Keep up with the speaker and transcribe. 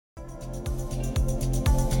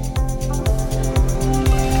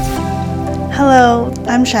Hello,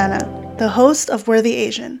 I'm Shanna, the host of Worthy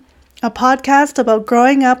Asian, a podcast about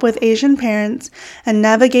growing up with Asian parents and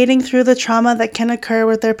navigating through the trauma that can occur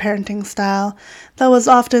with their parenting style that was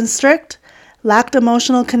often strict, lacked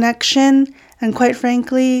emotional connection, and quite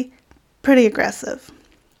frankly, pretty aggressive.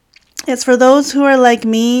 It's for those who are like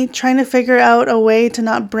me, trying to figure out a way to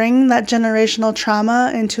not bring that generational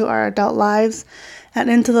trauma into our adult lives and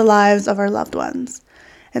into the lives of our loved ones.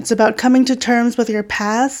 It's about coming to terms with your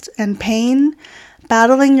past and pain,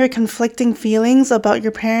 battling your conflicting feelings about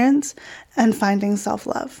your parents, and finding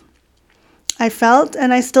self-love. I felt,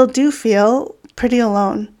 and I still do feel, pretty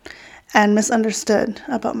alone and misunderstood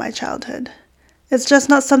about my childhood. It's just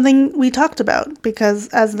not something we talked about because,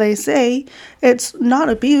 as they say, it's not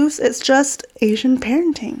abuse, it's just Asian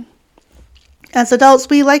parenting. As adults,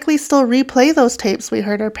 we likely still replay those tapes we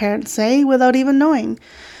heard our parents say without even knowing.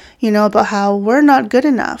 About how we're not good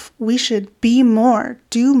enough, we should be more,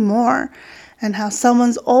 do more, and how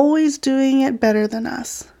someone's always doing it better than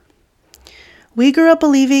us. We grew up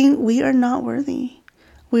believing we are not worthy.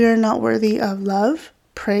 We are not worthy of love,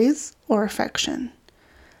 praise, or affection.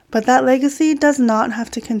 But that legacy does not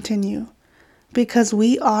have to continue because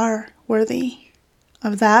we are worthy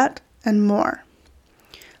of that and more.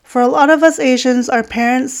 For a lot of us Asians, our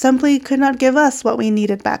parents simply could not give us what we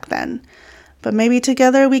needed back then. But maybe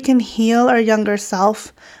together we can heal our younger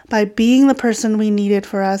self by being the person we needed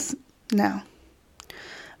for us now.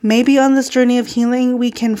 Maybe on this journey of healing,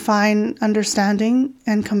 we can find understanding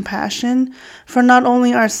and compassion for not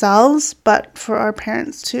only ourselves, but for our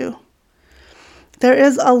parents too. There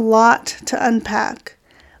is a lot to unpack.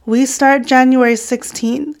 We start January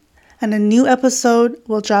 16th, and a new episode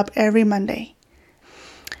will drop every Monday.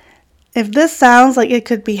 If this sounds like it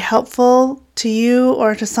could be helpful to you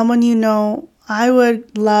or to someone you know, I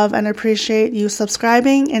would love and appreciate you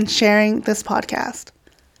subscribing and sharing this podcast.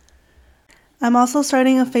 I'm also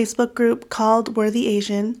starting a Facebook group called Worthy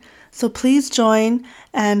Asian, so please join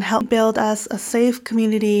and help build us a safe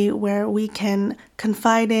community where we can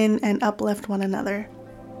confide in and uplift one another.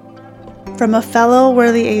 From a fellow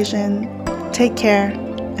Worthy Asian, take care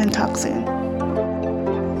and talk soon.